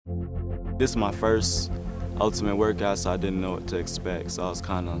This is my first Ultimate workout, so I didn't know what to expect, so I was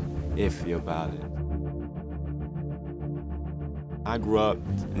kind of iffy about it. I grew up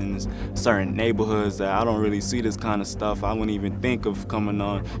in certain neighborhoods that I don't really see this kind of stuff. I wouldn't even think of coming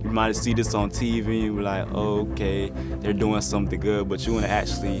on. You might see this on TV and you be like, oh, okay, they're doing something good, but you wouldn't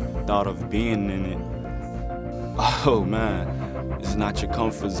actually thought of being in it. Oh man, it's not your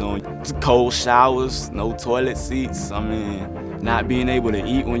comfort zone. Cold showers, no toilet seats, I mean, not being able to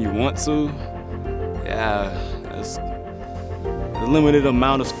eat when you want to. Yeah, it's a limited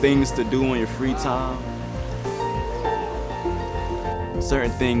amount of things to do in your free time.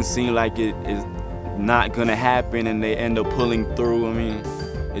 Certain things seem like it is not gonna happen and they end up pulling through. I mean,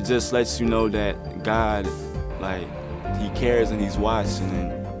 it just lets you know that God, like, He cares and He's watching,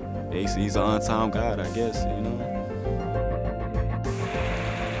 and He's an on-time God, I guess, you know?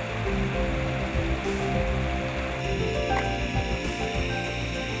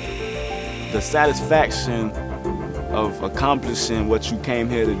 The satisfaction of accomplishing what you came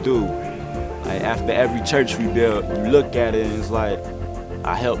here to do. Like, after every church we built, you look at it and it's like,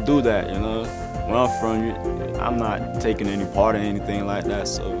 I helped do that, you know? Where I'm from, I'm not taking any part in anything like that,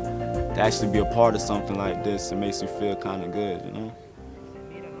 so to actually be a part of something like this, it makes you feel kind of good, you know?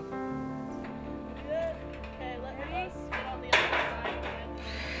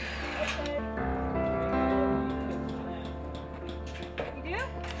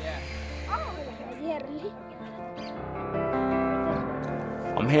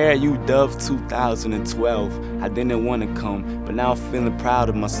 I'm here at UW 2012. I didn't want to come, but now I'm feeling proud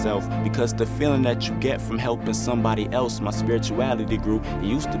of myself because the feeling that you get from helping somebody else, my spirituality grew. It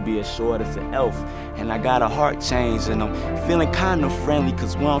used to be as short as an elf, and I got a heart change, and I'm feeling kind of friendly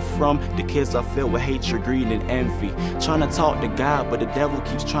because where I'm from, the kids are filled with hatred, greed, and envy. Trying to talk to God, but the devil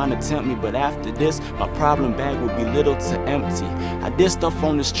keeps trying to tempt me, but after this, my problem bag will be little to empty. I did stuff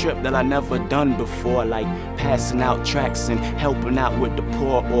on this trip that I never done before, like passing out tracts and helping out with the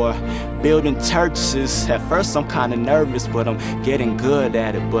poor, or building churches. At first I'm kind of nervous, but I'm getting good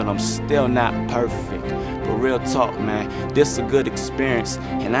at it, but I'm still not perfect. But real talk, man, this a good experience,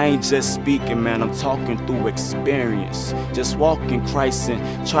 and I ain't just speaking, man, I'm talking through experience. Just walk in Christ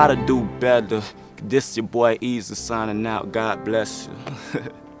and try to do better. This your boy Easy signing out. God bless you.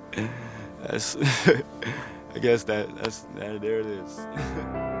 That's I guess there it is.